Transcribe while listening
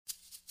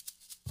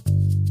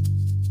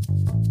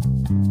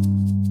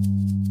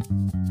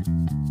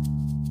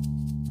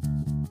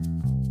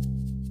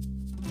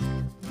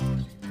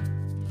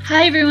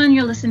Hi everyone,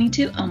 you're listening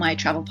to Oh My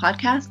Travel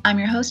Podcast. I'm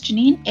your host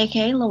Janine,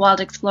 aka La Wild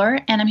Explorer,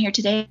 and I'm here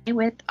today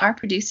with our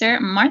producer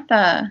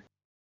Martha.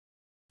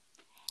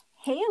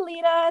 Hey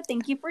Alita,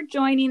 thank you for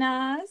joining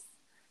us.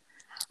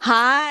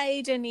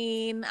 Hi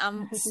Janine,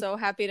 I'm so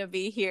happy to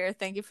be here.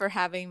 Thank you for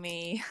having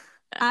me.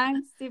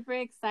 I'm super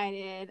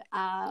excited.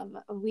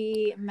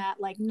 We met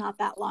not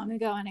that long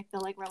ago, and I feel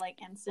like we're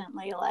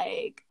instantly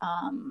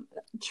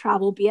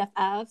travel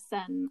BFFs,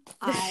 and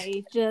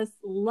I just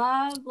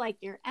love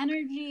your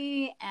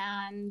energy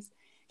and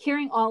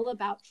hearing all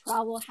about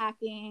travel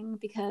hacking,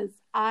 because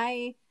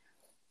I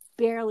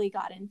barely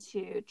got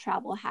into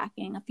travel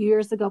hacking a few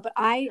years ago, but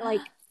I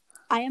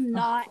am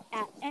not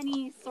at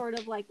any sort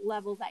of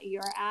level that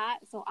you're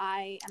at, so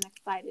I am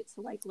excited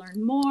to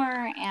learn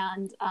more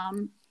and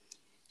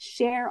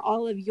share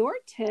all of your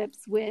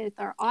tips with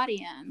our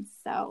audience.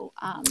 So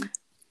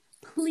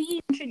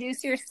please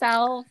introduce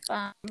yourself.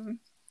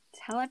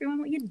 Tell everyone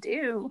what you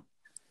do.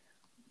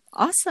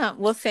 Awesome.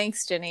 Well,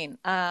 thanks, Janine.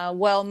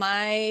 Well,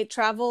 my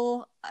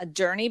travel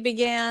journey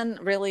began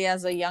really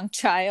as a young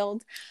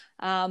child,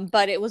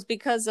 but it was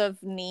because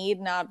of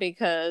need, not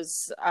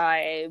because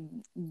I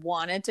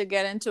wanted to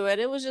get into it.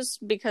 It was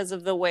just because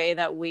of the way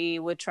that we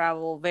would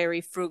travel very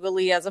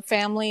frugally as a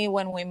family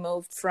when we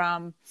moved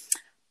from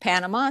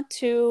Panama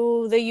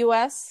to the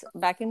US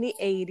back in the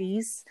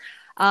 80s.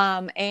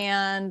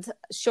 And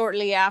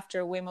shortly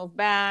after we moved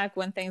back,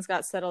 when things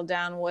got settled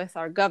down with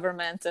our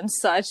government and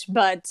such.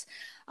 But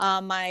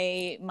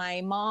my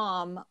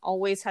mom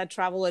always had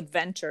travel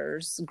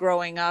adventures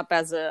growing up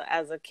as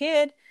a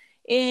kid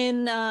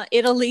in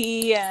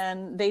Italy,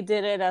 and they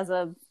did it as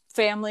a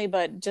family,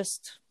 but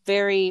just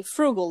very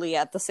frugally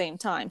at the same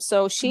time.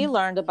 So she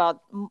learned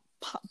about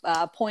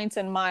points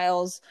and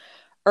miles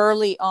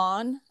early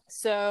on.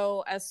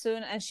 So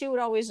and she would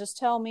always just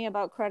tell me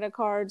about credit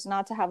cards,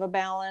 not to have a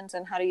balance,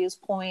 and how to use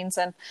points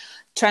and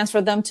transfer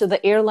them to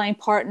the airline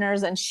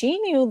partners. And she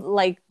knew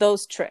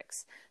those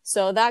tricks.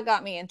 So that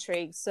got me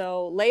intrigued.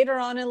 So later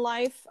on in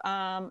life,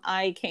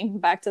 I came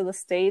back to the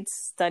States,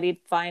 studied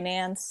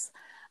finance,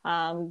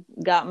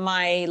 got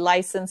my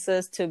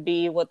licenses to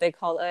be what they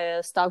call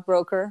a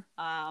stockbroker.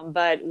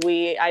 But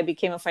I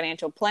became a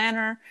financial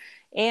planner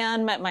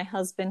and met my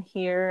husband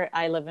here.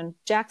 I live in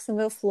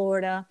Jacksonville,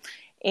 Florida.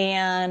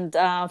 And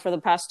for the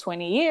past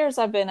 20 years,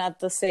 I've been at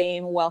the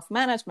same wealth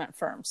management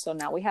firm. So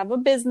now we have a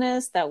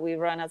business that we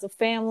run as a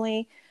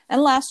family.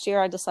 And last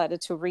year, I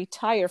decided to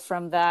retire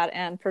from that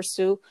and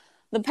pursue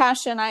the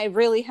passion I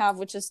really have,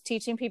 which is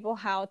teaching people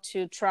how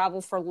to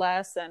travel for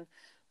less and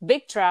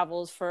big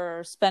travels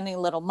for spending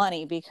little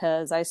money,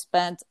 because I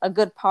spent a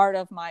good part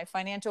of my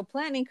financial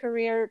planning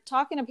career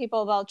talking to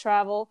people about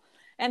travel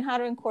and how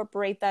to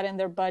incorporate that in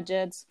their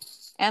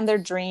budgets and their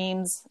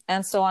dreams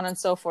and so on and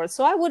so forth.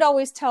 So I would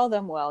always tell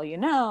them, well,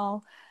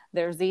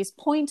 there's these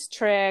points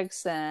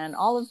tricks and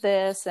all of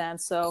this.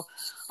 And so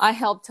I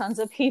help tons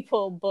of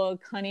people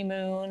book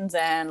honeymoons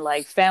and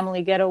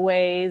family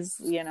getaways,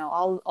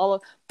 all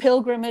of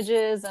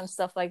pilgrimages and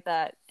stuff like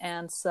that.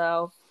 And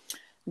so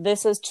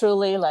this is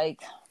truly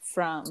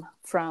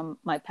from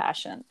my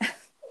passion.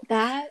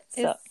 That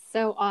is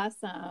so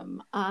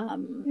awesome.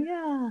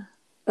 Yeah.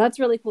 That's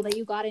really cool that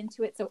you got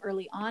into it so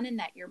early on, and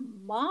that your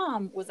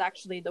mom was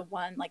actually the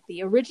one,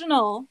 the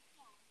original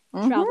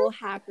travel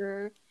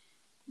hacker.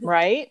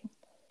 Right?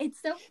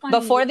 It's so funny.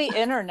 Before the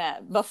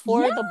internet,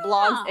 before the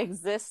blogs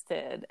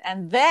existed.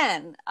 And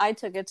then I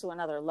took it to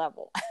another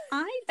level.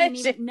 I didn't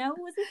even know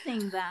it was a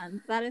thing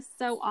then. That is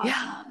so awesome.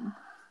 Yeah.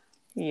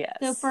 Yes.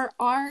 So for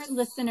our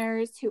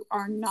listeners who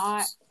are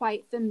not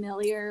quite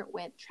familiar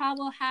with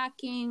travel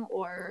hacking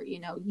or,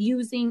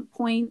 using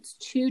points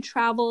to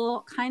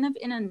travel, kind of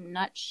in a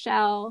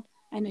nutshell,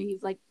 I know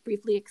you've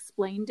briefly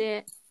explained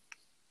it.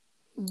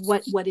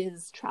 What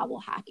is travel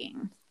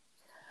hacking?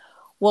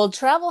 Well,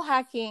 travel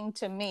hacking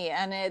to me,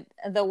 and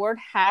the word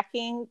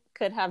hacking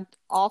could have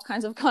all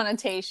kinds of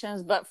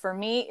connotations, but for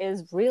me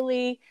is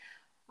really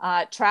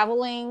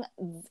traveling,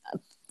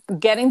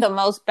 getting the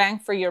most bang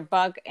for your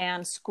buck,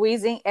 and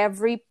squeezing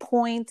every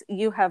point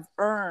you have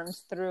earned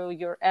through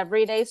your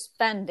everyday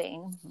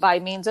spending by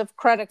means of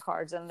credit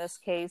cards, in this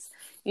case,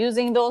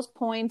 using those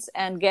points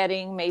and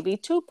getting maybe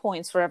 2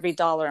 points for every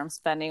dollar I'm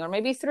spending, or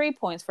maybe 3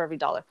 points for every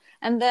dollar.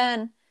 And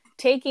then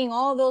taking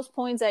all those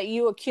points that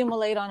you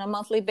accumulate on a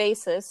monthly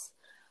basis,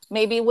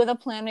 maybe with a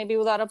plan, maybe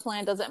without a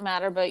plan, doesn't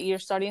matter, but you're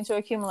starting to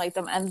accumulate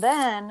them. And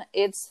then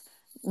it's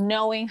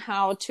knowing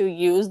how to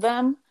use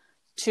them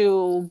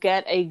to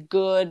get a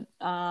good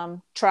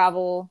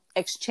travel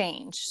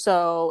exchange.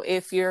 So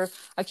if you're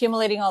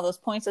accumulating all those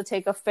points to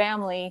take a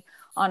family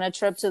on a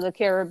trip to the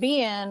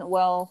Caribbean,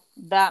 well,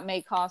 that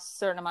may cost a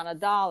certain amount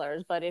of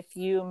dollars. But if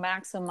you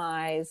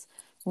maximize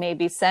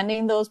maybe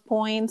sending those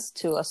points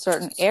to a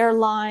certain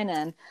airline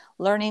and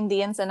learning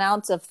the ins and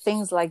outs of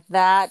things like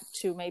that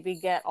to maybe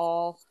get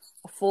a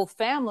full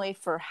family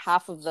for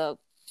half of the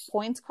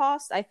points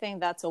cost, I think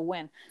that's a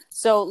win.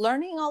 So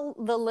learning all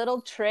the little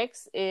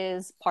tricks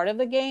is part of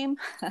the game,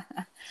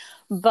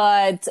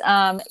 but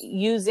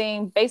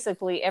using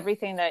basically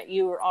everything that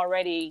you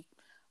already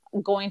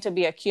going to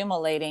be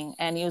accumulating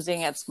and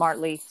using it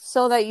smartly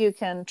so that you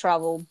can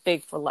travel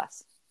big for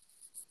less.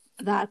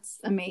 That's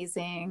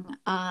amazing.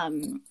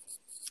 And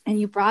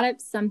you brought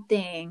up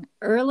something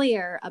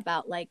earlier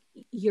about like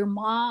your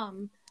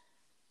mom,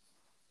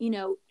 you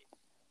know,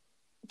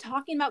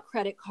 talking about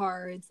credit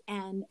cards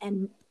and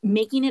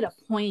making it a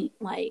point,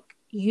 like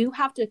you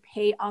have to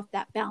pay off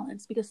that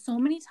balance, because so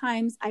many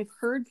times I've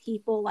heard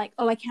people like,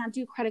 oh, I can't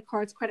do credit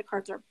cards. Credit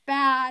cards are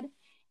bad.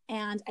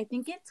 And I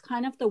think it's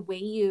kind of the way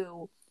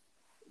you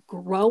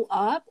grow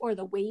up or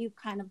the way you've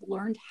kind of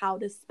learned how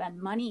to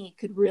spend money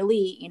could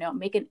really, you know,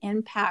 make an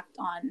impact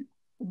on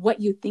what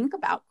you think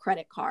about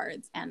credit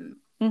cards. And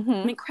I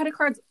mean, credit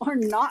cards are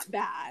not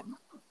bad.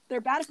 They're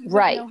bad if you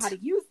don't know how to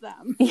use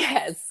them.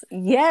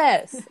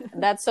 Yes,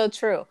 that's so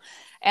true.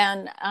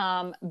 And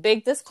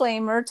big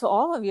disclaimer to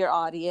all of your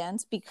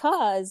audience,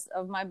 because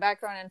of my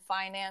background in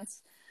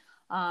finance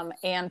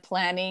and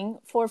planning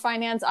for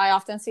finance, I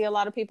often see a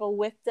lot of people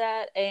with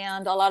debt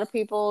and a lot of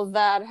people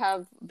that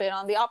have been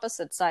on the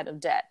opposite side of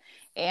debt.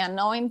 And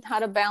knowing how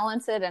to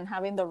balance it and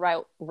having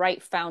the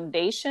right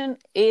foundation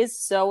is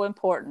so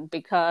important,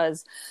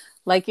 because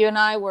like you and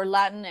I were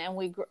Latin,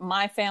 and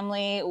my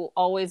family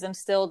always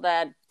instilled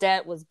that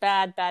debt was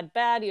bad.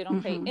 You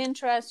don't pay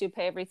interest. You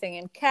pay everything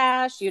in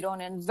cash. You don't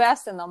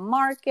invest in the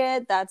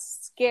market.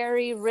 That's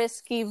scary,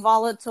 risky,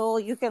 volatile.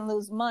 You can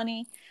lose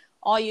money.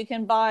 All you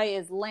can buy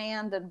is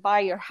land and buy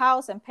your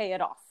house and pay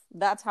it off.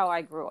 That's how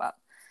I grew up.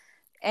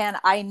 And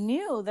I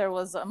knew there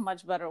was a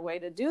much better way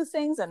to do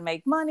things and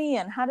make money.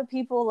 And how do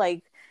people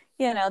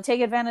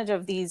take advantage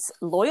of these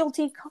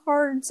loyalty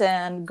cards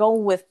and go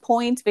with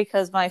points,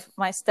 because my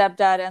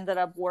stepdad ended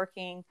up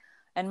working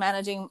and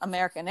managing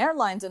American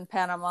Airlines in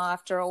Panama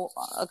after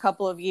a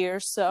couple of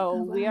years. So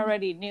we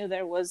already knew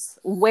there was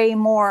way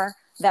more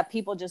that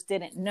people just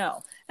didn't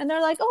know. And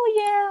they're like, oh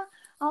yeah,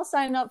 I'll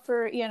sign up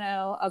for,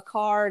 a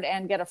card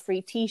and get a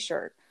free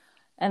t-shirt.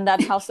 And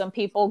that's how some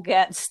people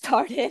get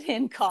started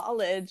in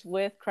college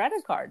with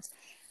credit cards.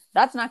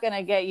 That's not going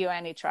to get you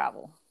any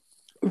travel.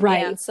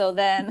 Right. And so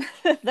then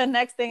the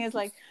next thing is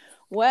like,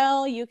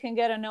 well, you can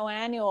get a no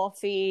annual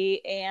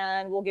fee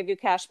and we'll give you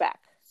cash back.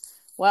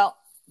 Well,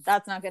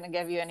 that's not going to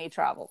give you any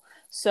travel.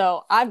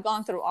 So I've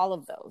gone through all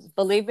of those.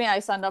 Believe me, I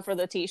signed up for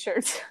the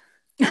t-shirts.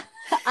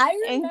 I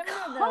remember in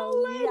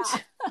college.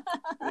 those.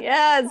 Yeah.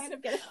 Yes.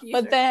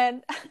 But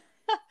then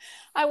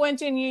I went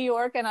to New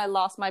York and I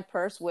lost my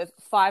purse with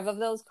 5 of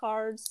those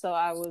cards. So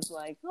I was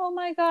like, oh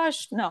my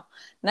gosh, no,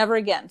 never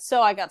again.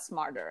 So I got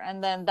smarter.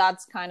 And then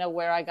that's kind of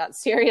where I got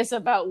serious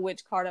about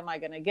which card am I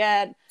going to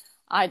get.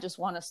 I just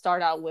want to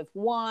start out with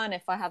one.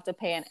 If I have to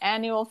pay an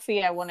annual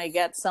fee, I want to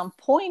get some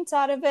points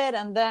out of it.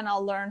 And then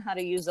I'll learn how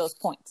to use those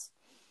points.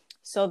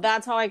 So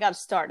that's how I got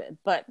started.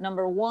 But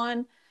number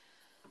one,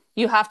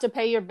 you have to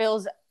pay your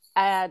bills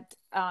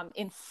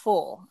in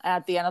full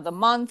at the end of the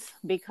month,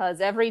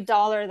 because every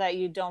dollar that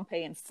you don't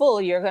pay in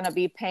full, you're going to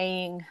be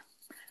paying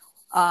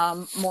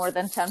more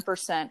than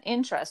 10%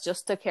 interest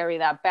just to carry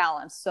that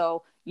balance.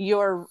 So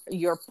your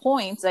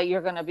points that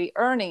you're going to be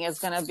earning is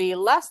going to be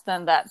less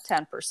than that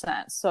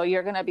 10%. So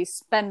you're going to be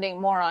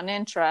spending more on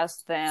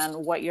interest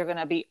than what you're going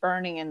to be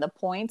earning in the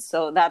points.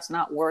 So that's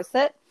not worth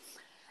it.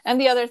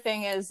 And the other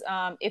thing is,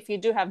 if you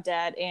do have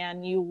debt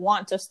and you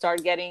want to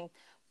start getting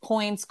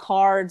points,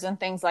 cards, and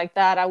things like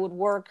that, I would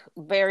work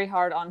very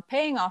hard on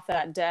paying off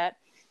that debt,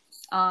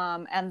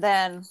 and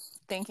then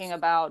thinking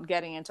about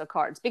getting into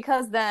cards,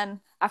 because then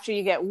after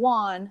you get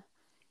one,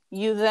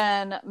 you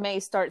then may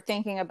start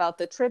thinking about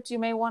the trips you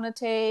may want to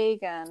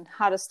take and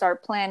how to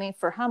start planning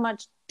for how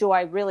much do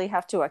I really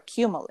have to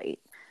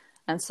accumulate.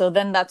 And so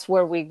then that's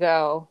where we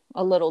go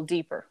a little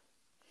deeper.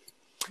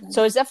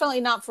 So it's definitely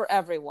not for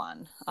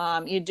everyone.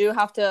 You do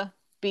have to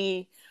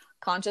be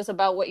conscious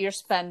about what you're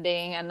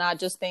spending and not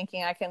just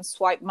thinking I can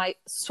swipe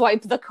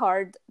the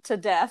card to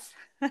death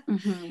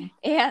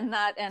and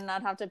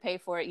not have to pay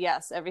for it.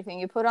 Yes, everything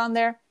you put on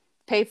there,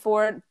 pay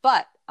for it,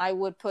 but I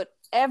would put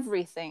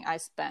everything I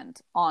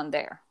spend on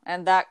there,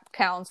 and that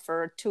counts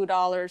for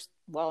 $2,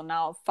 well,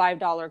 now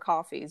 $5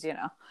 coffees,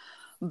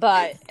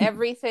 but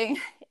everything,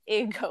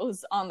 it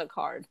goes on the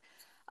card.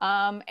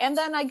 And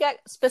then I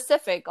get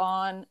specific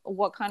on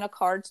what kind of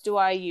cards do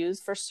I use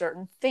for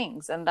certain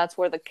things. And that's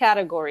where the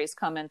categories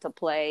come into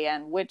play,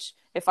 and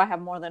if I have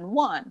more than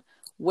one,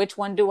 which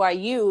one do I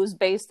use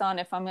based on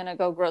if I'm going to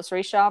go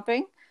grocery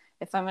shopping,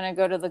 if I'm going to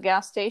go to the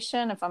gas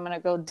station, if I'm going to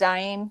go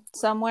dine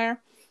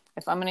somewhere,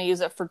 if I'm going to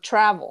use it for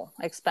travel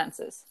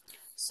expenses.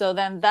 So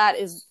then that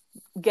is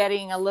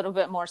getting a little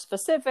bit more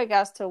specific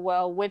as to,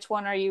 well, which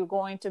one are you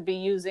going to be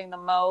using the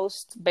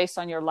most based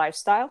on your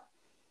lifestyle?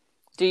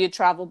 Do you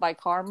travel by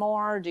car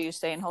more? Do you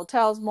stay in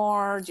hotels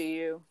more? Do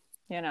you,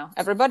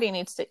 everybody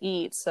needs to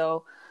eat.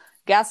 So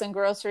gas and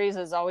groceries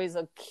is always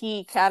a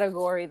key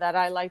category that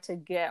I like to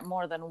get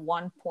more than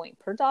 1 point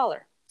per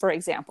dollar, for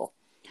example.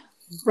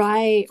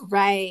 Right.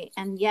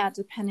 And yeah,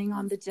 depending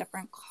on the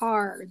different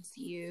cards,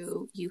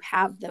 you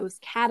have those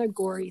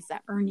categories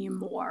that earn you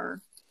more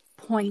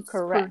points.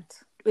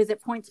 Correct. Is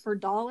it points per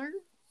dollar?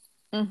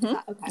 Mm-hmm.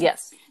 Okay.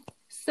 Yes.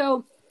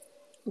 So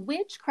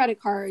which credit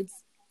cards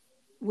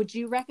would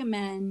you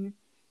recommend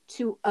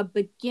to a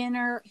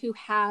beginner who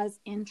has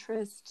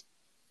interest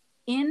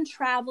in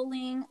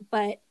traveling,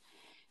 but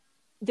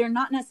they're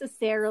not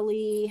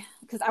necessarily,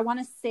 because I want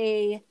to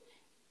say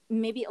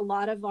maybe a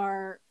lot of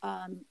our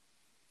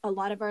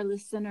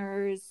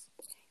listeners,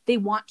 they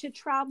want to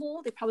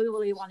travel. They probably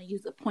really want to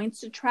use the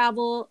points to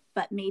travel,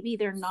 but maybe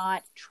they're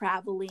not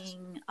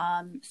traveling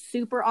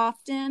super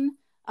often.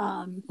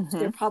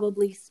 They're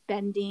probably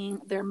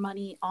spending their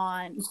money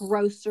on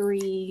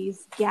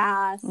groceries,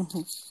 gas.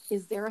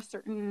 Is there a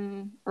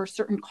certain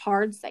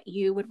cards that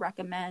you would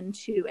recommend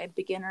to a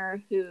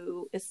beginner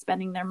who is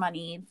spending their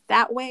money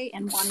that way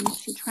and wanting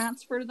to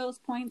transfer those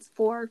points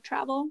for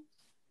travel?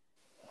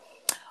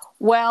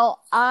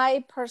 Well,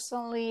 I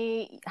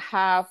personally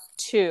have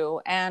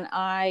two, and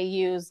I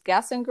use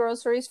gas and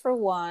groceries for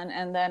one,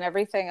 and then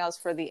everything else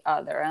for the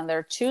other. And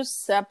they're two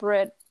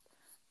separate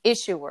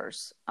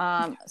issuers.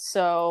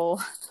 So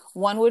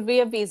one would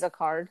be a Visa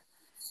card,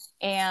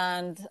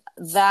 and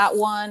that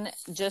one,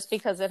 just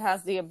because it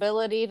has the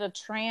ability to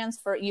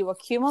transfer, you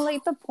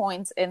accumulate the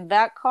points in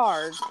that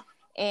card,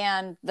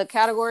 and the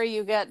category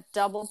you get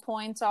double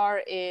points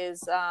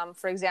is,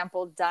 for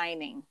example,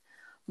 dining.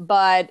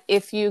 But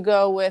if you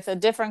go with a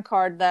different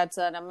card that's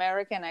an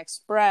American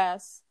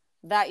Express,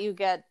 that you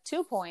get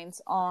 2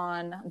 points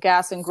on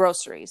gas and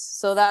groceries.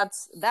 So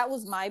that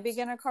was my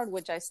beginner card,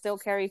 which I still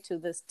carry to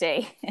this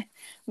day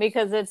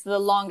because it's the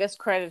longest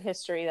credit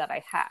history that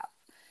I have.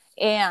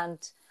 And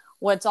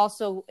what's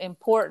also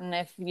important,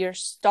 if you're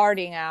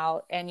starting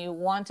out and you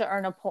want to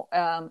earn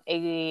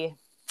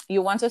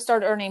you want to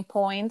start earning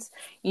points,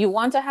 you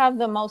want to have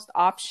the most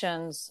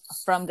options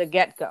from the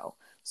get-go.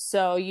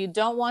 So you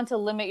don't want to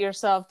limit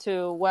yourself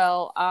to,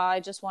 well, I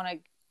just want to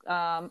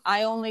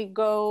I only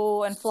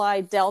go and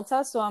fly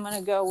Delta, so I'm going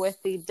to go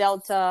with the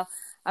Delta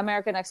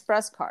American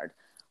Express card.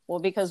 Well,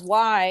 because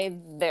why?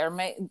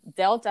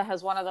 Delta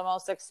has one of the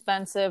most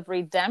expensive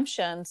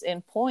redemptions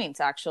in points,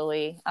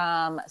 actually.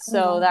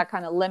 That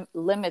kind of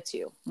limits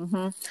you.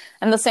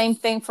 And the same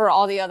thing for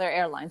all the other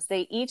airlines.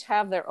 They each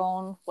have their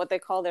own, what they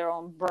call their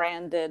own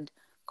branded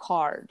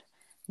card.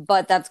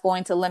 But that's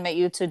going to limit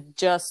you to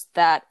just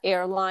that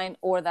airline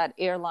or that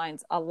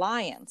airline's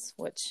alliance,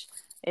 which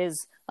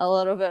is a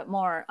little bit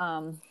more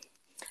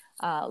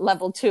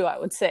level 2, I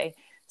would say.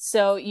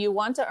 So you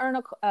want to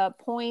earn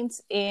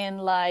points in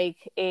like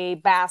a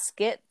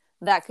basket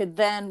that could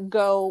then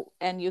go,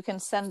 and you can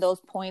send those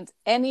points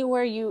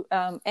anywhere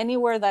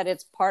anywhere that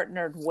it's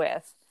partnered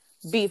with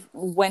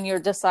when you're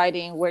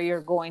deciding where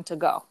you're going to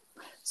go.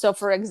 So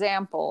for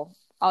example,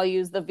 I'll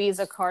use the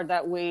Visa card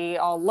that we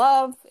all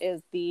love,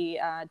 is the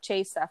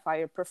Chase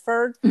Sapphire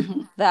Preferred.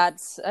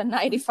 That's a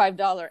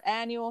 $95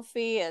 annual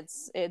fee.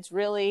 It's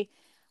really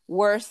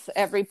worth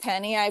every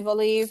penny, I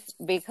believe,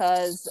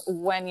 because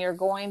when you're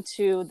going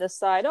to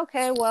decide,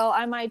 okay, well,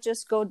 I might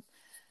just go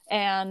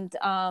and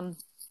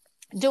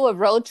do a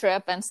road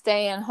trip and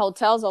stay in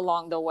hotels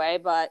along the way,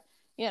 but,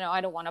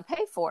 I don't want to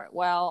pay for it.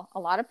 Well, a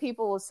lot of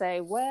people will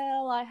say,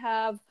 well, I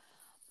have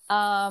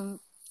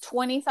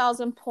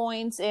 20,000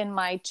 points in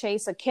my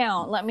Chase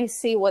account. Let me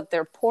see what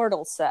their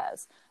portal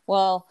says.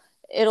 Well,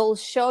 it'll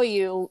show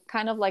you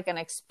kind of like an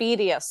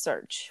Expedia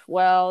search.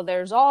 Well,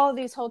 there's all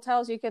these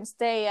hotels you can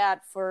stay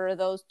at for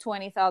those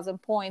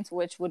 20,000 points,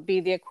 which would be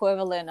the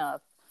equivalent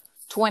of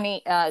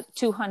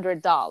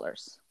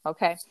 $200.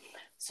 Okay.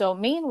 So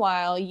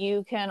meanwhile,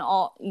 you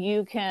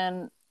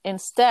can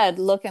instead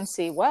look and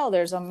see, well,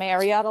 there's a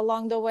Marriott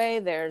along the way.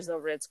 There's a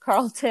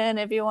Ritz-Carlton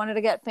if you wanted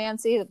to get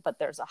fancy, but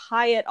there's a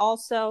Hyatt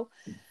also.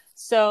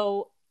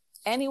 So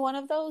any one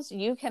of those,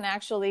 you can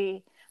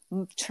actually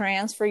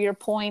transfer your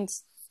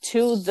points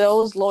to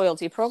those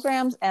loyalty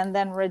programs and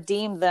then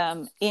redeem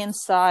them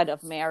inside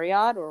of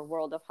Marriott or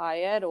World of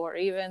Hyatt or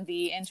even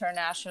the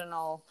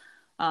Intercontinental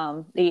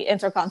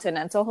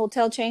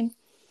hotel chain.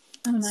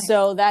 Oh, nice.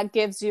 So that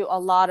gives you a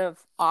lot of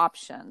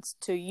options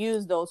to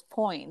use those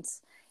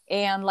points.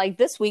 And like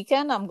this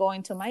weekend, I'm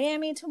going to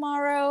Miami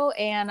tomorrow,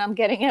 and I'm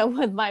getting it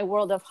with my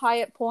World of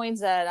Hyatt points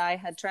that I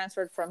had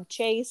transferred from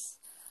Chase.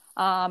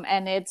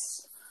 And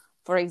it's,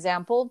 for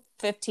example,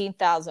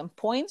 15,000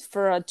 points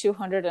for a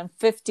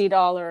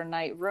 $250 a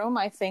night room.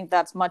 I think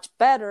that's much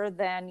better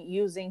than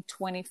using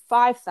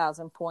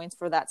 25,000 points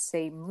for that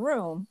same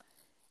room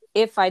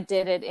if I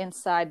did it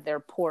inside their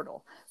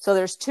portal. So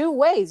there's two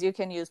ways you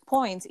can use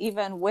points,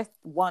 even with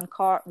one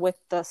card, with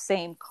the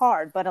same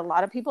card. But a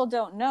lot of people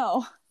don't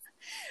know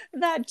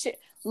that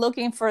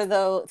looking for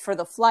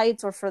the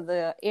flights or for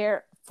the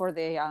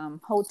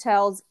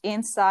hotels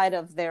inside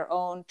of their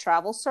own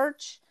travel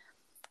search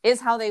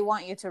is how they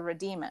want you to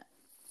redeem it.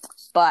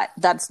 But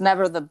that's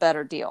never the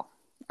better deal.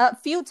 A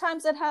few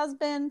times it has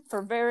been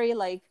for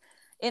very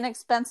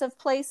inexpensive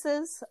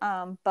places,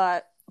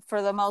 but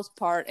for the most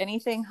part,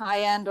 anything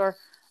high end or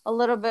a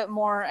little bit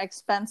more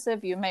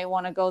expensive, you may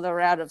want to go the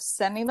route of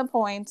sending the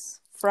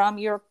points from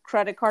your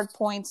credit card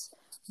points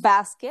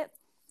basket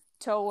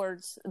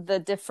towards the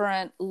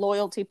different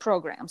loyalty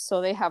programs.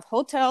 So they have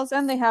hotels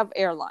and they have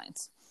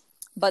airlines,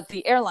 but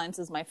the airlines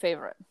is my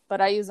favorite,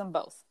 but I use them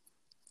both.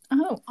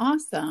 Oh,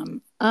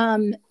 awesome.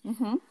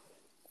 Mm-hmm.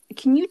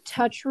 Can you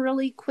touch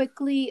really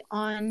quickly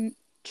on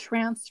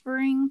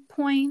transferring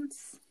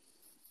points?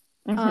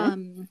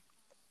 Mm-hmm.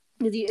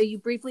 'Cause you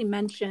briefly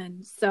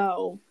mentioned,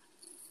 so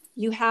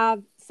you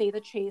have, say,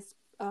 the Chase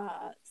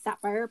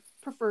Sapphire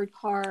Preferred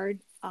card,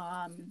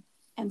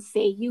 and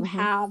say you Mm-hmm.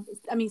 have,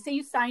 I mean, say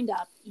you signed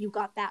up, you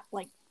got that,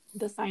 like,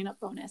 the sign up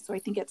bonus. So I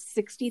think it's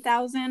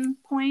 60,000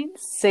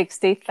 points.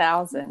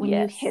 60,000, When you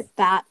yes. hit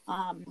that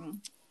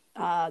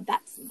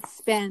that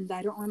spend,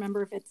 I don't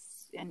remember if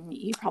it's, and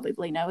you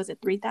probably know, is it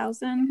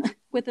 3,000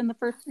 within the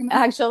first 3 months?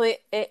 Actually,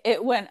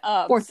 it went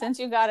up. 4,000. Since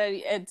you got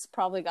it, it's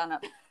probably gone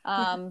up.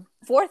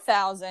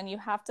 4,000 you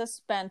have to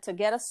spend to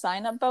get a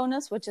sign-up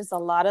bonus, which is a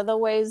lot of the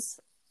ways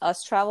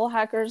us travel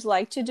hackers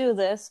like to do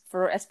this,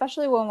 for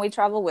especially when we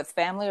travel with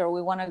family or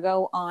we want to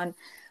go on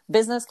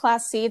business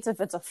class seats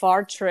if it's a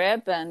far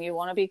trip and you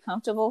want to be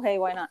comfortable. Hey,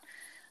 why not?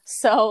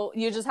 So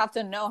you just have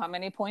to know how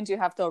many points you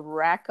have to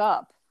rack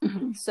up.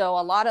 Mm-hmm. So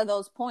a lot of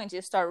those points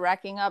you start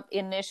racking up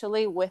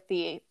initially with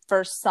the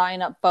first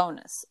sign up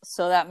bonus.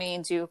 So that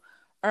means you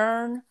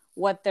earn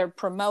what they're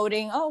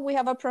promoting. Oh, we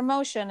have a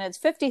promotion. It's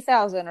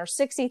 50,000 or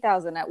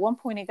 60,000. At one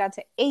point it got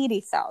to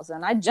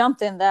 80,000. I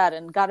jumped in that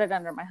and got it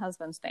under my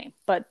husband's name,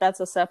 but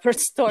that's a separate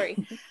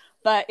story.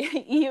 But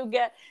you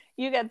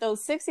get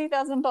those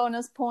 60,000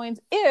 bonus points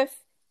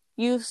if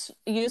you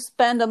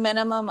spend a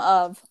minimum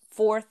of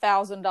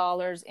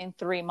 $4,000 in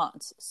 3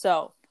 months.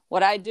 So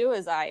what I do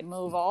is I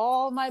move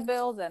all my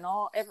bills and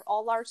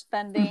all our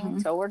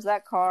spending towards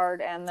that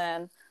card, and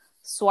then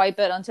swipe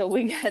it until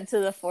we get to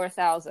the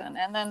 4,000.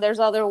 And then there's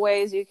other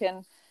ways you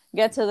can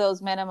get to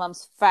those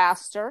minimums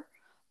faster,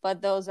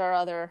 but those are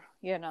other,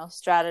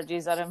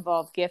 strategies that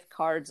involve gift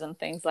cards and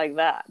things like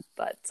that.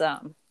 But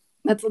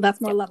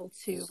that's more level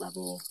 2,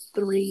 level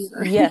 3.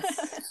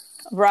 Yes,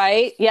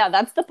 right. Yeah,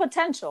 that's the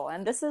potential.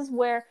 And this is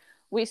where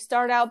we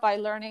start out by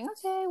learning,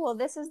 okay, well,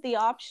 this is the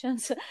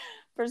options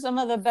for some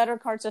of the better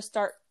cards to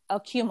start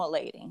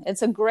accumulating.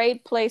 It's a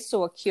great place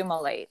to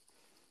accumulate.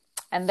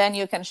 And then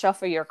you can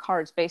shuffle your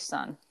cards based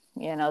on,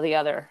 the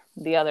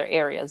other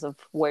areas of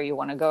where you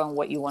want to go and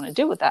what you want to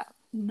do with that.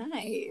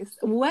 Nice.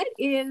 What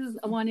is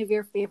one of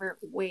your favorite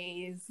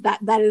ways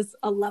that is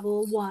a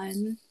level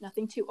 1,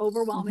 nothing too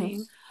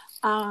overwhelming,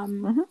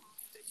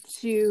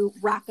 to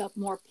rack up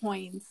more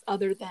points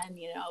other than,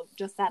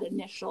 just that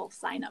initial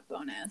sign up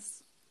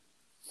bonus?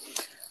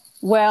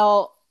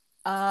 Well,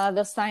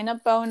 the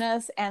sign-up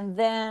bonus, and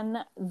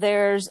then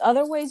there's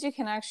other ways you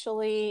can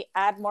actually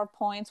add more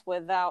points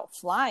without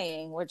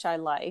flying, which I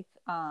like.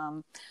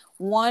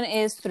 One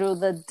is through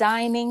the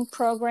dining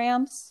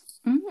programs.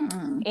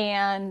 Mm-hmm.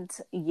 And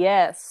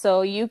yes,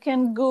 so you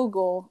can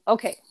Google.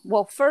 Okay,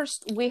 well,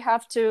 first we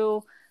have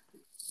to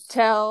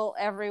tell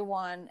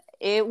everyone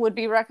it would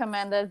be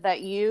recommended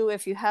that you,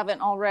 if you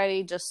haven't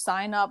already, just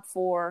sign up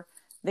for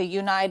the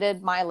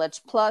United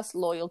Mileage Plus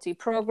loyalty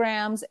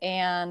programs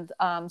and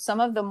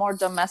some of the more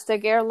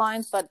domestic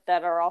airlines, but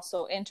that are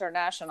also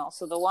international.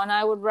 So the one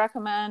I would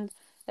recommend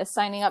is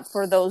signing up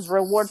for those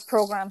rewards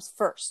programs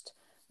first,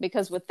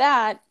 because with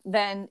that,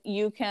 then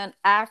you can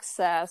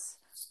access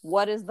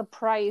what is the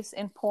price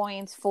in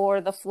points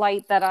for the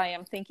flight that I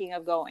am thinking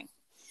of going.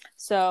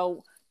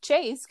 So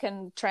Chase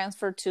can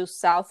transfer to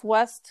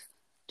Southwest,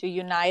 to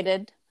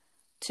United,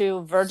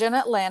 to Virgin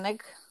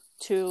Atlantic,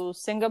 to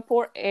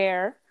Singapore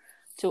Air,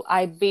 to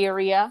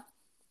Iberia,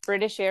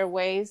 British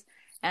Airways,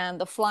 and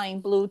the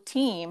Flying Blue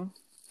team.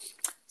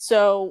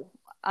 So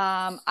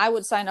I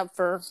would sign up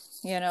for,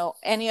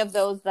 any of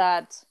those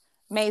that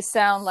may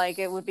sound like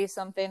it would be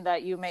something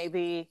that you may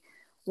be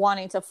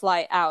wanting to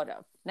fly out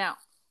of. Now,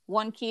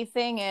 one key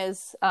thing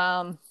is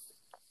I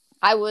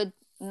would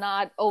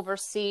not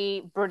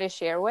oversee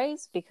British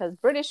Airways, because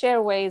British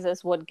Airways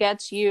is what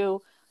gets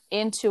you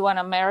into an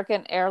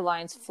American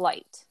Airlines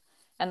flight.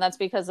 And that's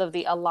because of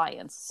the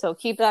alliance. So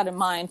keep that in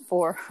mind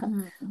for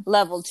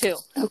level 2.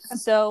 Okay.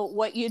 So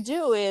what you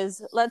do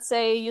is, let's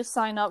say you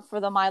sign up for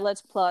the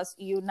Mileage Plus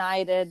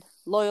United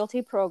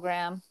loyalty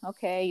program.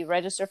 Okay, you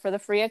register for the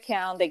free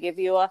account. They give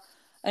you a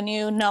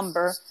new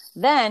number.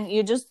 Then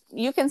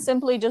you can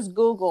simply just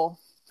Google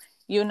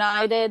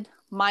United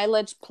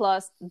Mileage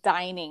Plus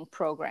dining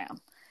program.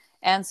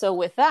 And so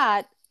with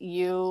that,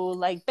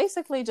 you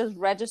basically just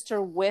register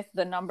with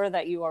the number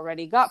that you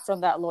already got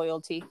from that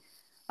loyalty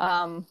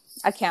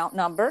account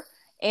number,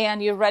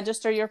 and you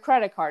register your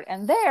credit card.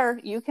 And there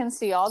you can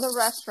see all the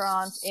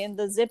restaurants in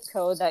the zip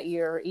code that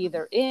you're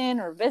either in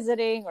or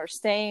visiting or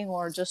staying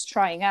or just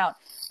trying out.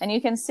 And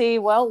you can see,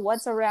 well,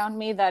 what's around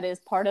me that is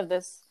part of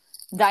this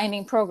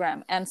dining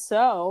program. And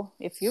so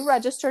if you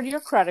registered your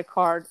credit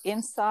card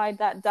inside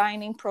that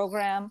dining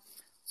program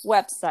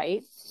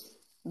website,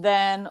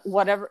 then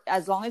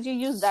as long as you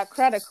use that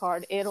credit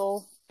card,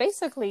 it'll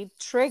basically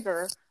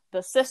trigger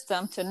the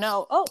system to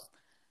know, oh,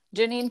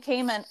 Janine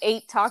came and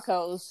ate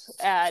tacos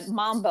at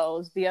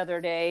Mambo's the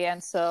other day,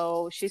 and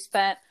so she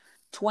spent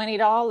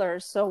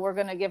 $20. So we're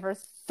going to give her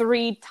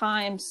 3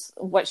 times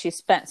what she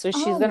spent. So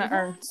she's going to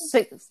earn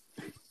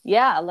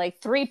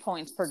 3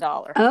 points per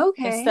dollar.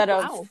 Okay. Instead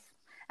of,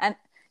 and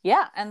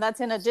Yeah, and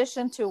that's in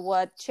addition to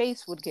what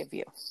Chase would give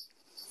you.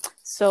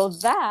 So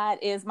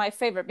that is my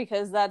favorite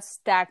because that's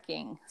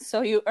stacking.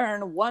 So you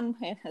earn one,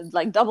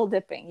 like double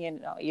dipping,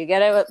 you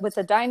get it with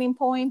the dining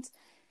points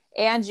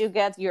and you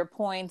get your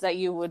points that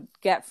you would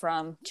get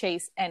from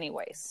Chase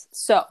anyways.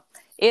 So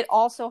it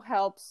also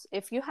helps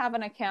if you have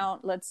an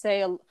account, let's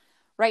say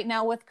right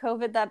now with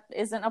COVID, that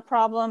isn't a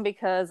problem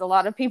because a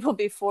lot of people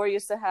before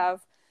used to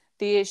have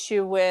the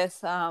issue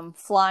with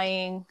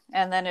flying.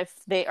 And then if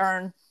they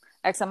earn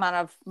X amount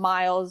of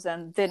miles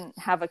and didn't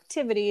have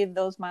activity,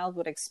 those miles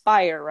would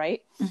expire,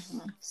 right?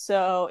 Mm-hmm.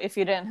 So if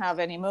you didn't have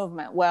any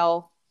movement,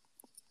 well,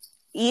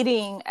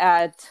 eating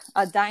at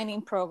a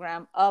dining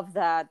program of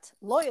that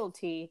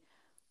loyalty,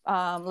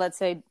 let's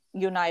say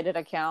United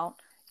account,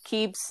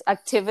 keeps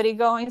activity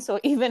going.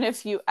 So even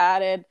if you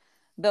added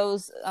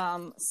those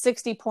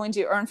 60 points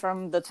you earn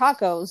from the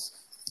tacos,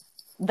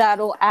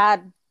 that'll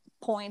add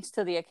points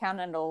to the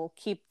account and it'll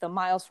keep the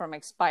miles from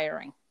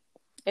expiring.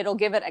 It'll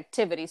give it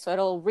activity. So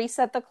it'll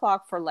reset the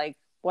clock for like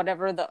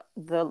whatever the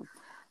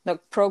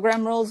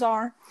program rules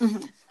are.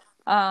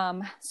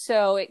 Mm-hmm.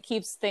 So it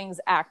keeps things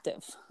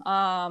active.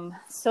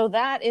 So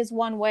that is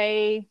one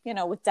way,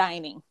 with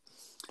dining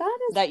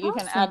that you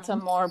can add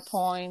some more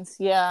points.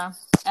 Yeah.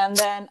 And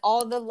then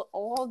all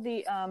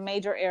the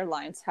major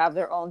airlines have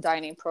their own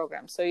dining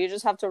program. So you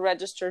just have to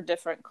register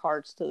different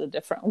cards to the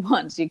different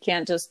ones. You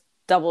can't just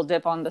double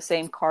dip on the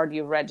same card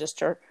you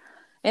register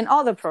in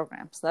all the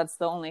programs. That's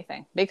the only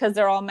thing, because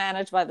they're all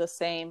managed by the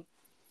same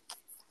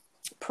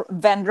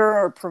vendor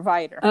or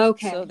provider.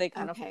 Okay. So they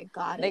kind of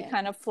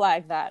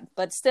flag that.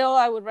 But still,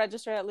 I would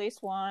register at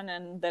least one,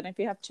 and then if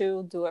you have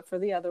two, do it for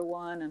the other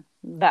one, and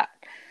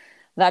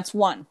that's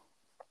one.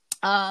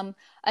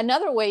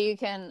 Another way you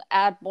can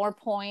add more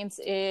points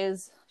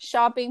is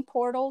shopping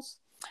portals.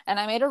 And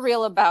I made a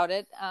reel about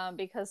it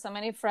because so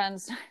many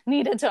friends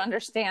needed to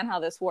understand how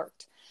this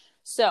worked.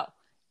 So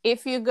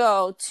if you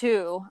go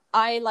to,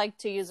 I like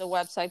to use a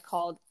website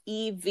called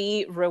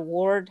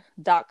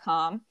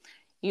evreward.com.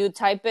 You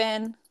type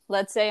in,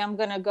 let's say I'm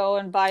going to go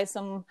and buy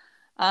some,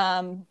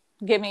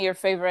 give me your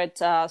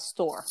favorite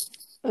store.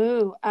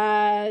 Ooh,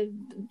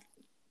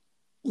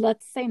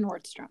 let's say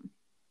Nordstrom.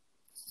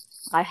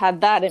 I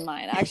had that in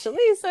mind, actually.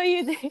 So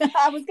I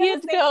was going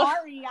to say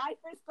REI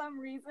for some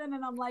reason,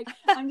 and I'm like,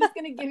 I'm just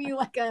going to give you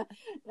like a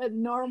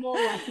normal,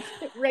 like,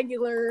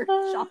 regular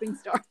shopping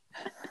store.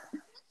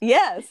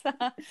 Yes.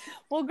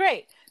 Well,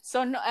 great.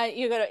 So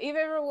you go to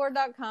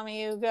evreward.com and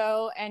you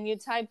go and you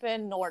type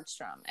in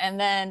Nordstrom, and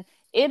then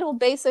it'll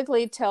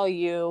basically tell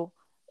you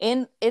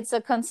it's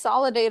a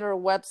consolidator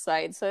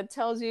website. So it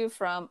tells you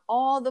from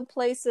all the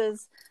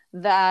places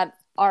that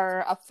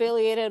are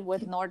affiliated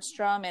with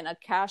Nordstrom in a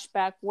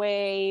cashback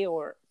way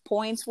or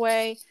points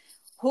way,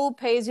 who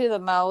pays you the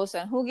most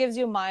and who gives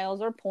you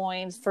miles or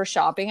points for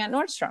shopping at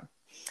Nordstrom.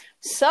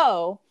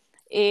 So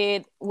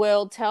it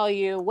will tell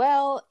you,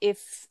 well,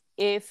 if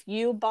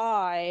you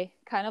buy,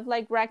 kind of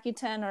like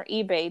Rakuten or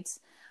Ebates,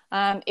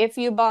 if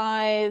you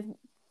buy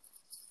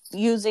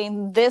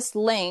using this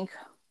link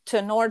to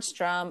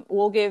Nordstrom,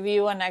 we'll give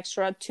you an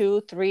extra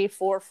 2, 3,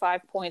 4,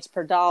 5 points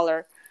per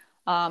dollar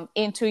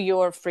into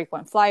your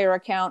frequent flyer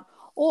account.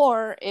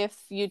 Or if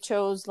you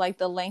chose like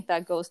the link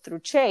that goes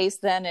through Chase,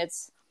 then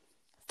it's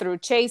through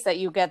Chase that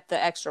you get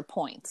the extra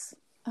points.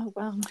 Oh,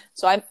 wow.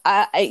 So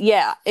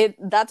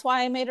that's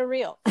why I made a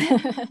reel.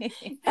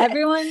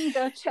 Everyone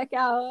go check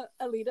out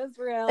Alita's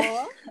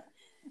reel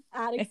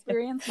at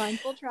Experience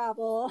Mindful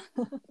Travel.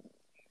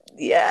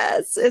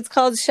 Yes, it's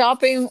called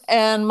Shopping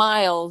and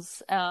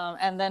Miles,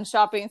 and then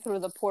shopping through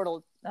the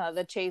portal,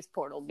 the Chase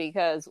portal,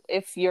 because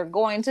if you're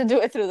going to do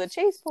it through the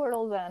Chase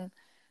portal, then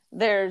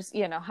there's,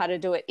 how to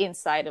do it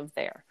inside of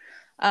there.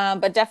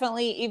 But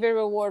definitely EV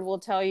Reward will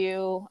tell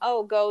you,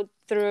 go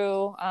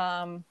through,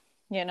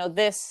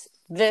 this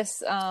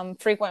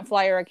frequent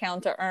flyer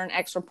account to earn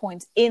extra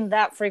points in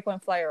that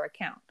frequent flyer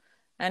account.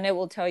 And it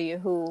will tell you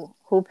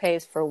who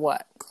pays for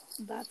what.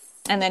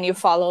 And then you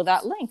follow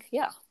that link.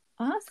 Yeah.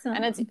 Awesome.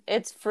 And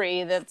it's free.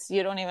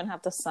 You don't even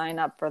have to sign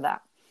up for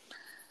that.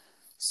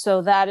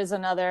 So that is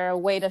another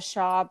way to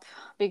shop,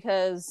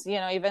 because,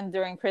 even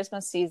during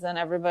Christmas season,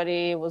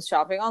 everybody was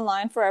shopping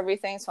online for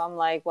everything. So I'm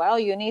like, well,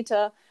 you need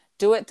to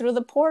do it through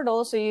the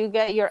portal so you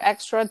get your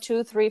extra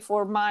 2, 3,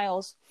 4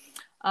 miles.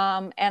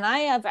 And I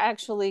have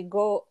actually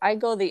go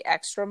the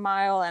extra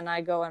mile, and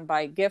I go and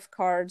buy gift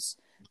cards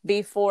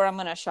before I'm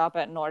going to shop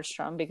at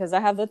Nordstrom, because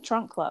I have the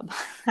trunk club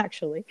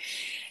actually.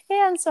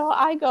 And so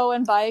I go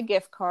and buy a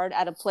gift card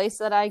at a place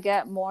that I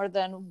get more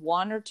than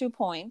 1 or 2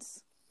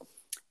 points.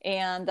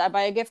 And I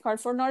buy a gift card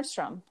for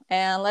Nordstrom.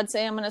 And let's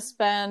say I'm going to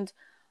spend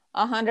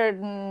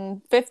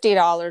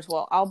 $150.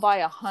 Well, I'll buy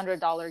a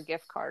 $100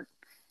 gift card.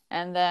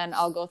 And then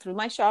I'll go through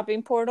my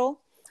shopping portal,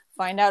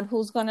 find out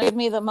who's going to give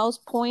me the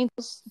most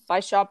points by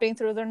shopping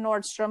through their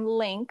Nordstrom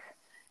link.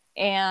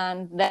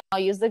 And then I'll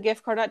use the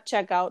gift card at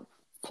checkout,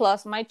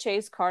 plus my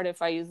Chase card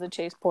if I use the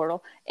Chase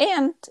portal.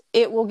 And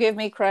it will give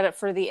me credit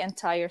for the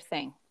entire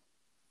thing.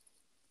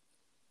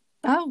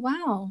 Oh,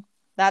 wow.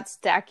 That's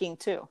stacking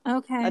too.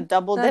 Okay. A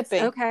double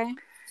dipping. Okay.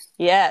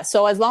 Yeah.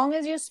 So as long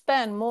as you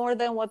spend more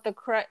than what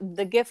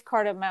the gift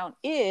card amount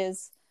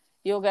is,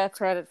 you'll get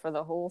credit for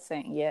the whole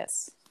thing.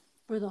 Yes.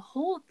 For the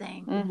whole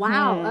thing. Mm-hmm.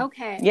 Wow.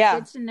 Okay. Yeah.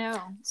 Good to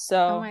know. So.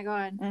 Oh my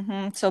God.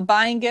 Mm-hmm. So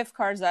buying gift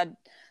cards at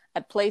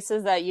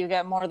places that you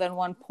get more than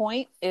 1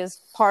 point is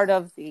part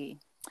of the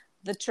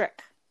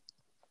trick.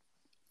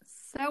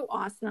 So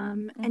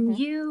awesome. And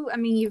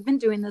you've been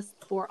doing this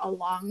for a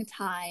long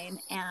time,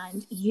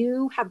 and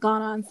you have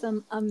gone on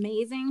some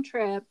amazing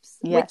trips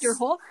with your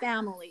whole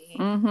family.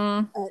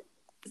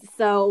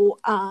 So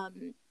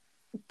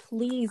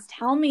please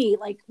tell me,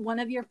 like, one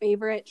of your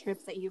favorite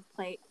trips that you've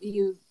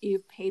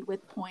paid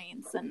with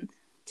points and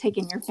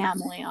taken your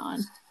family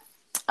on.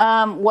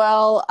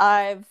 Well,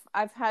 I've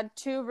had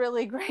two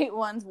really great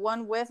ones,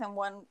 one with and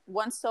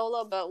one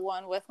solo, but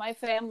one with my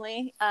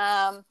family.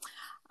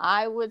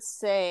 I would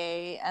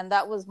say, and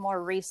that was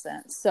more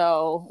recent.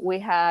 So we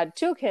had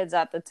 2 kids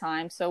at the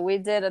time. So we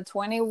did a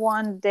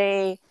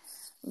 21-day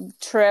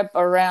trip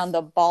around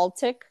the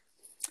Baltic.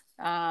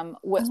 Oh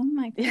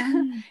my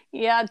God.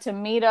 Yeah, to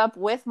meet up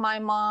with my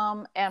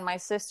mom and my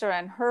sister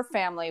and her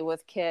family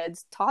with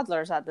kids,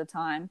 toddlers at the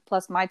time,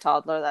 plus my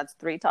toddler, that's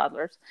 3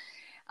 toddlers.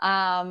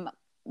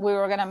 We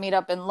were going to meet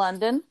up in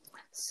London.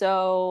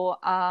 So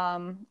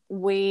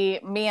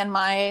me and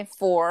my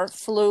 4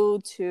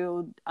 flew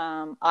to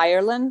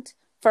Ireland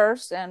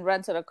first and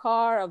rented a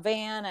car, a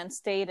van, and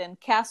stayed in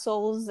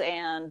castles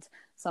and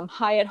some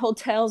Hyatt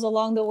hotels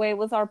along the way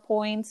with our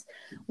points.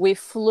 We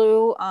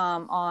flew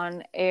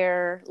on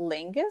Aer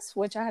Lingus,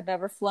 which I had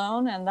never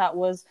flown, and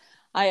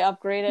I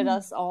upgraded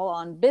us all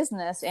on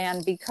business.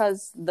 And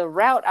because the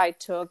route I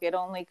took, it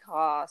only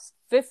cost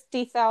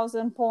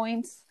 50,000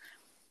 points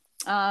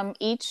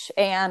each.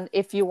 And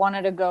if you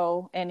wanted to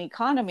go in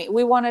economy,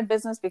 we wanted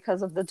business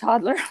because of the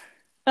toddler.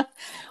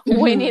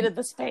 We needed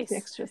the space.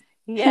 Extra.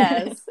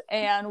 Yes.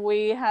 And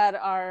we had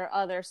our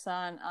other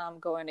son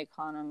go in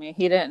economy.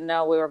 He didn't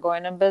know we were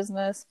going in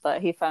business,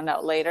 but he found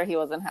out later. He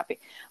wasn't happy.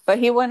 But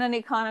he went in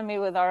economy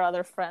with our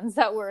other friends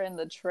that were in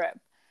the trip.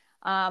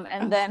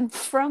 And then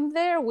from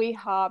there, we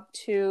hopped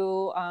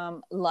to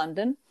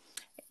London,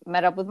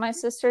 met up with my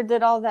sister,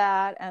 did all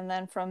that. And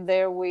then from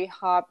there, we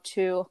hopped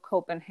to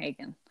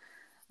Copenhagen.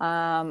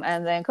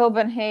 And then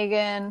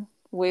Copenhagen,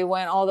 we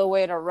went all the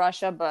way to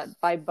Russia, but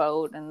by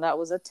boat. And that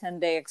was a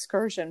 10-day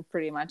excursion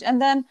pretty much.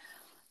 And then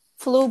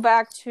flew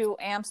back to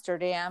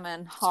Amsterdam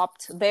and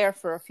hopped there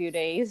for a few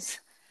days.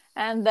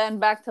 And then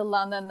back to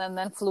London, and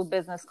then flew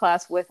business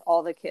class with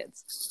all the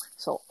kids.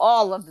 So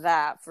all of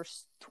that for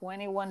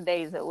 21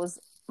 days. It was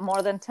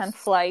more than 10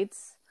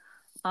 flights.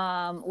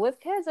 With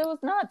kids, it was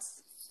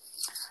nuts.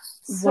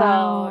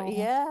 Wow. So,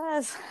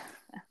 yes.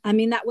 I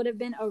mean, that would have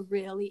been a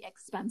really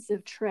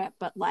expensive trip,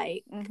 but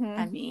I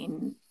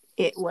mean,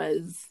 it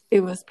was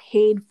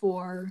paid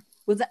for.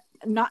 Was it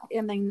not?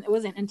 I mean, it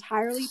wasn't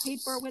entirely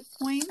paid for with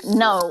points.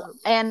 No,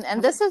 and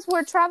this is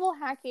where travel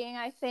hacking,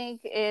 I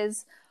think,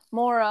 is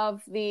more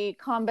of the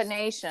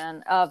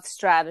combination of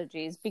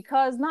strategies,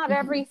 because not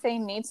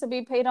everything needs to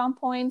be paid on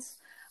points.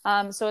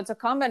 So it's a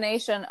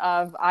combination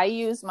of, I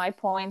use my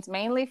points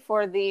mainly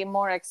for the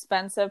more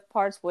expensive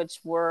parts, which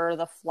were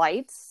the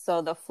flights.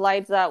 So the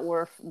flights that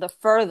were the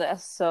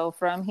furthest. So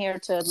from here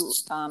to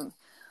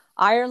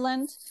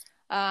Ireland,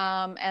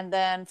 and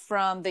then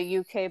from the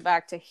UK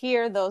back to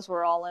here, those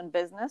were all in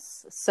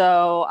business.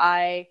 So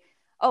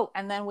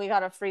and then we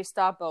got a free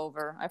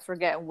stopover. I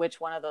forget which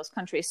one of those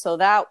countries. So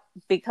that,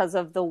 because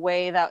of the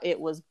way that it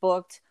was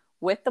booked,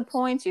 with the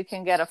points, you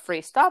can get a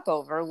free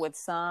stopover with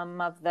some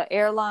of the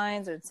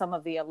airlines or some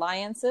of the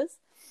alliances.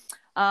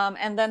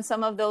 And then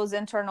some of those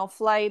internal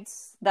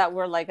flights that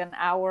were like an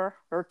hour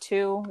or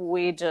 2,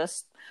 we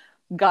just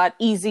got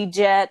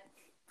EasyJet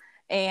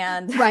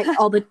and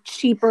all the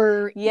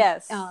cheaper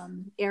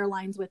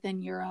airlines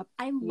within Europe.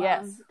 I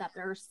love that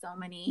there are so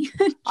many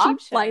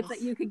cheap flights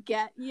that you could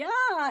get.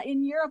 Yeah,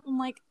 in Europe, I'm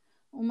like,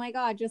 oh my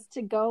God, just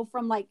to go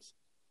from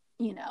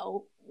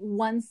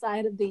one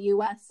side of the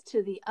US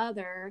to the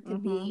other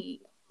could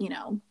be,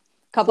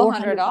 couple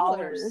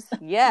 $100.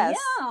 Yes.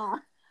 Yeah.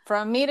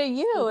 From me to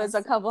you is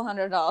a couple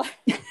 $100.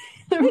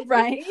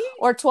 Right?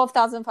 Or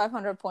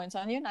 12,500 points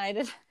on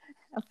United.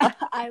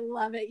 I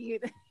love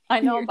it. I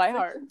know by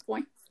heart.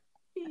 Points.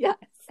 Yes.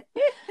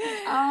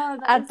 Oh,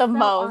 at the so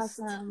most.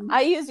 Awesome.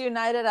 I use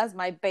United as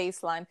my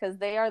baseline because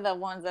they are the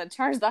ones that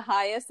charge the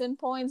highest in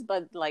points,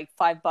 but like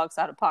 $5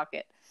 out of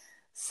pocket.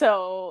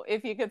 So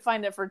if you could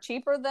find it for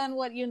cheaper than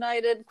what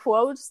United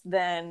quotes,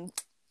 then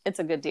it's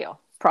a good deal,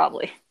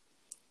 probably.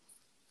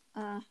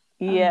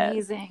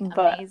 Amazing.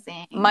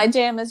 My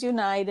jam is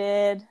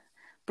United.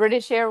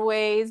 British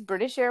Airways.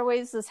 British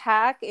Airways'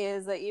 hack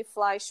is that you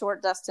fly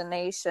short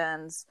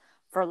destinations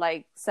for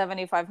like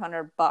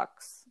 $7,500,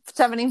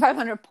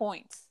 7,500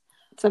 points.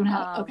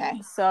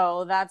 Okay.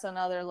 So that's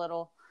another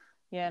little,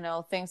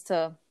 things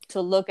to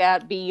look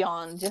at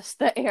beyond just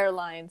the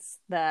airlines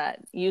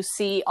that you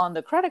see on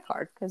the credit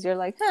card. Because you're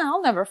like,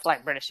 I'll never fly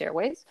British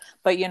Airways.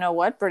 But you know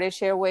what?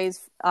 British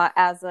Airways,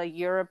 as a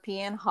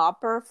European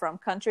hopper from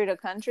country to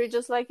country,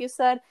 just like you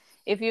said,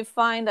 if you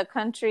find a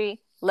country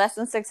less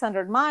than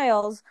 600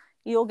 miles,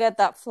 you'll get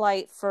that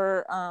flight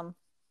for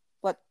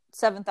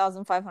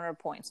 7,500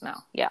 points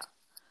now. Yeah.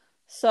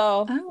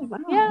 So wow.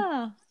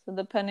 Yeah. So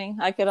depending,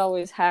 I could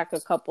always hack a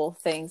couple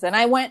things. And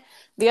I went.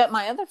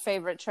 My other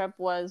favorite trip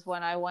was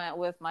when I went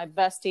with my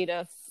bestie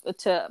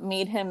to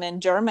meet him in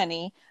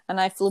Germany,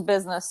 and I flew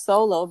business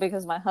solo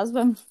because my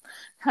husband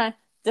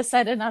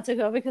decided not to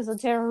go because of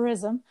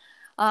terrorism.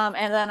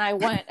 And then I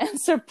went and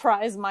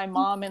surprised my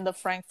mom in the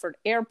Frankfurt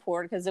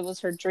airport because it was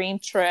her dream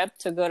trip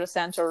to go to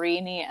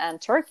Santorini and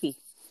Turkey.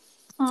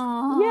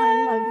 Oh, yeah.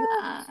 I love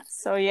that.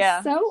 So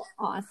yeah, so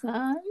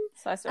awesome.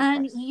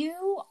 And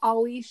you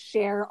always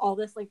share all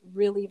this like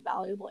really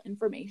valuable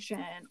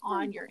information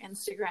on your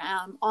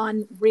Instagram,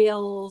 on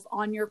Reels,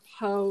 on your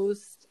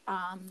post.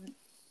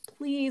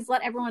 Please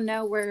let everyone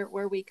know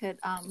where we could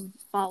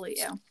follow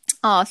you.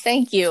 Oh,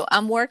 thank you.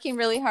 I'm working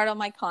really hard on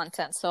my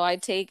content, so I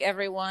take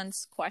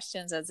everyone's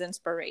questions as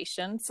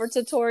inspiration for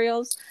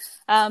tutorials.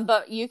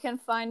 But you can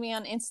find me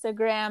on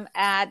Instagram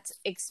at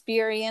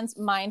Experience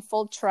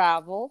Mindful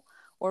Travel.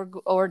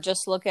 Or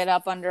just look it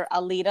up under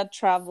Alida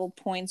Travel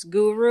Points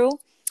Guru.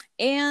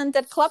 And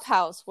at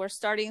Clubhouse, we're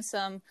starting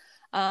some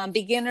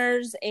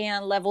beginners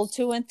and level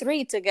 2 and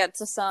 3 to get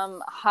to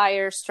some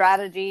higher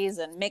strategies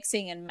and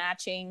mixing and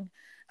matching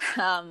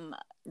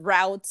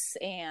routes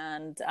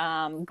and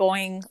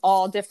going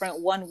all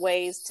different one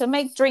ways to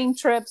make dream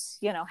trips,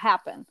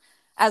 happen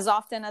as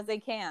often as they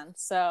can.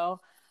 So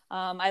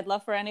I'd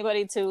love for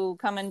anybody to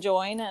come and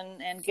join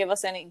and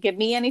give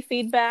me any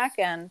feedback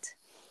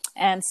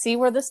and see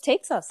where this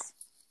takes us.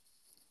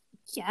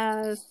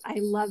 Yes, I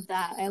love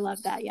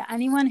that. Yeah,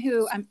 anyone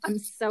who I'm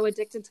so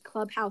addicted to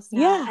Clubhouse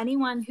now. Yeah.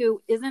 Anyone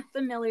who isn't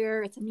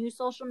familiar, it's a new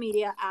social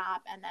media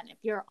app. And then if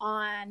you're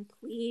on,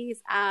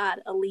 please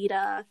add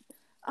Alida.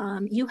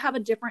 You have a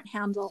different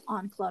handle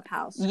on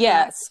Clubhouse. Correct?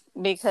 Yes,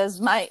 because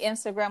my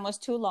Instagram was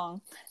too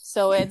long,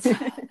 so it's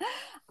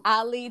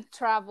Ali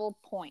Travel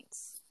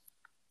Points.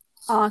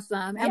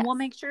 Awesome, and yes. We'll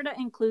make sure to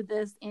include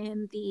this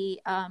in the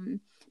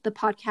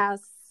podcast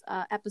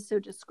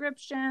episode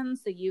description,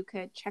 so you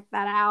could check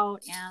that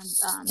out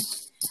and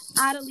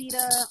add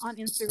Alida on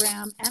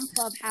Instagram and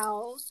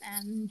Clubhouse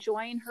and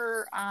join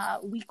her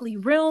weekly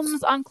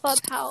rooms on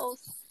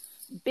Clubhouse.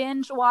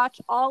 Binge watch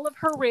all of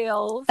her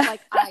reels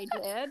like I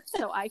did,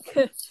 so I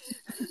could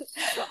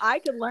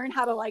learn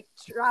how to like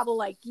travel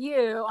like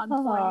you on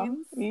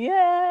planes.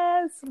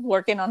 Yes,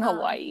 working on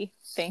Hawaii.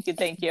 Thank you.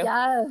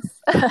 Yes.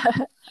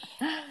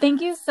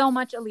 Thank you so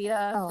much,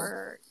 Alida,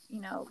 for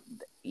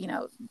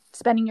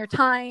spending your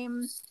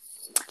time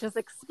just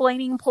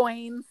explaining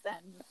points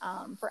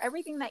and for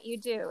everything that you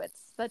do. It's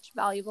such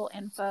valuable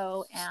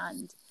info,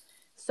 and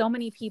so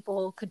many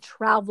people could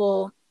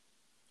travel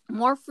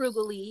more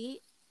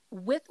frugally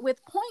with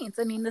points.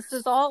 I mean, this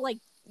is all like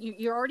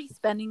you're already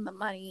spending the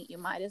money. You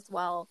might as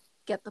well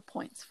get the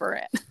points for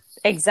it.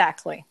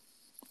 Exactly.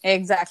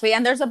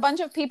 And there's a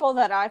bunch of people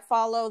that I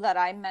follow that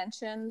I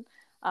mentioned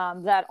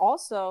that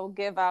also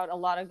give out a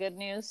lot of good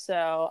news.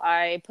 So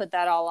I put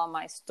that all on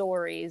my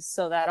stories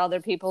so that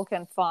other people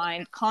can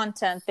find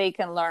content they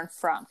can learn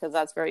from, because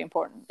that's very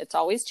important. It's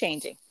always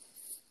changing.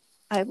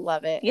 I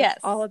love it. Yes.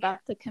 It's all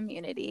about the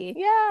community.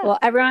 Yeah. Well,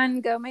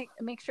 everyone go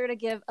make sure to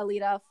give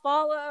Alida a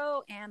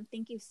follow, and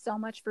thank you so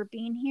much for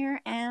being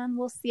here, and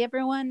we'll see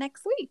everyone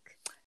next week.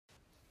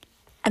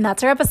 And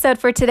that's our episode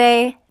for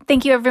today.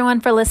 Thank you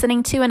everyone for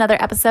listening to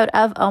another episode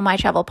of Oh My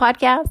Travel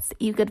Podcast.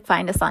 You could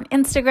find us on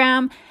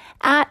Instagram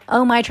at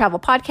Oh My Travel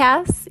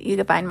Podcast. You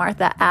could find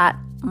Martha at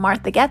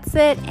Martha Gets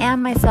It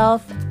and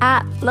myself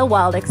at La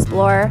Wild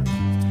Explorer.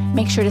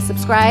 Make sure to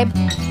subscribe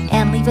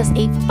and leave us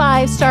a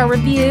 5-star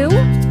review.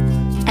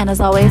 And as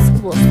always,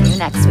 we'll see you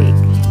next week.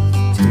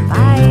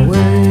 Bye.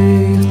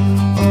 Away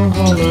a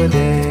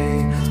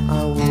holiday,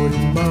 I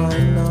wouldn't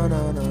mind